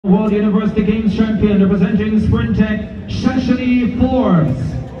World University Games champion representing Sprint Tech, Shashalee Forbes.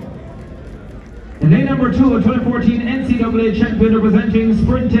 In lane number 2, a 2014 NCAA champion representing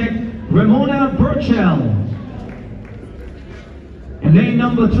Sprint Tech, Remona Burchell. In lane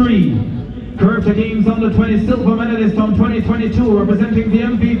number 3, Curve to Games Under 20 silver medalist from 2022 representing the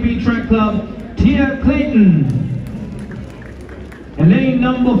MVP track club, Clayton. In lane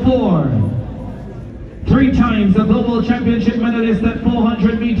number 4, 3 times a global championship medalist at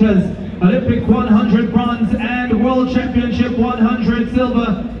 400 meters, Olympic 100 bronze and World Championship 100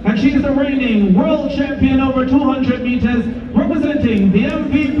 silver, and she is the reigning World Champion over 200 meters, representing the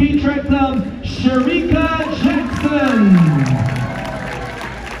MVP track club, Shericka Jackson.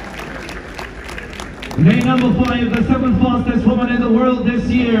 Lane number 5, the 7th fastest woman in the world this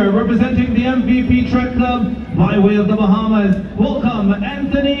year, representing the MVP track club by way of the Bahamas. Welcome,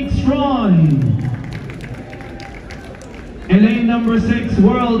 Anthonique Strachan. In lane number 6,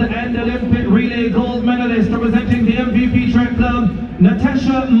 World and Olympic Relay Gold Medalist representing the MVP track club,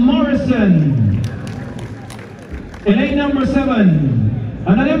 Natasha Morrison. In lane number 7,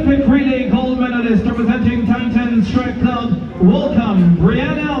 an Olympic Relay Gold Medalist representing Titan's track club, welcome,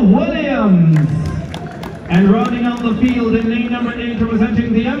 Briana Williams. And rounding out the field in lane number 8,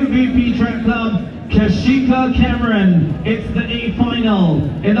 representing the MVP track club, Shericka Jackson. It's the A final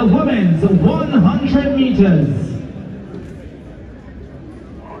in the women's 100 meters.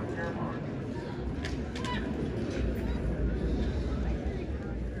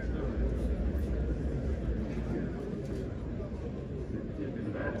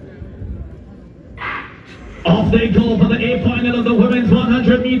 Off they go for the A final of the women's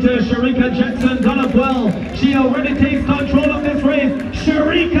 100 meters. Shericka Jackson got up well. She already takes control of this race.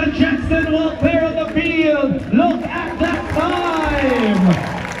 Shericka Jackson will clear on the field. Look at that time!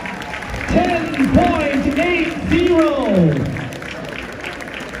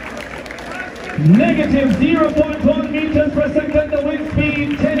 10.80. Negative 0.1 meters per second. The wind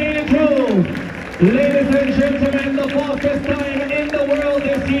speed 1082. Ladies and gentlemen, the fastest time in the world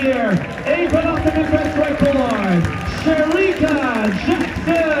this year. A velocity best record, Shericka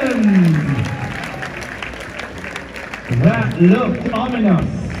Jackson. That looked ominous.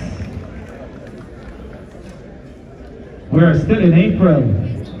 We're still in April.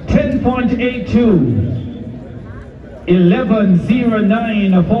 10.82.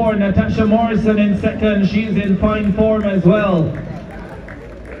 11.09 for Natasha Morrison in second. She's in fine form as well.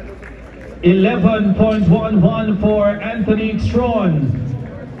 11.11 for Anthonique Strachan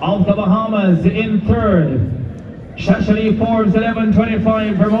of the Bahamas in third. Shashalee Forbes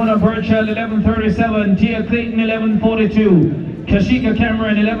 11.25, Remona Burchell 11.37, Clayton 11.42, Shericka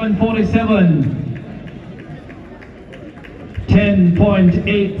Jackson 11.47,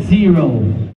 10.80.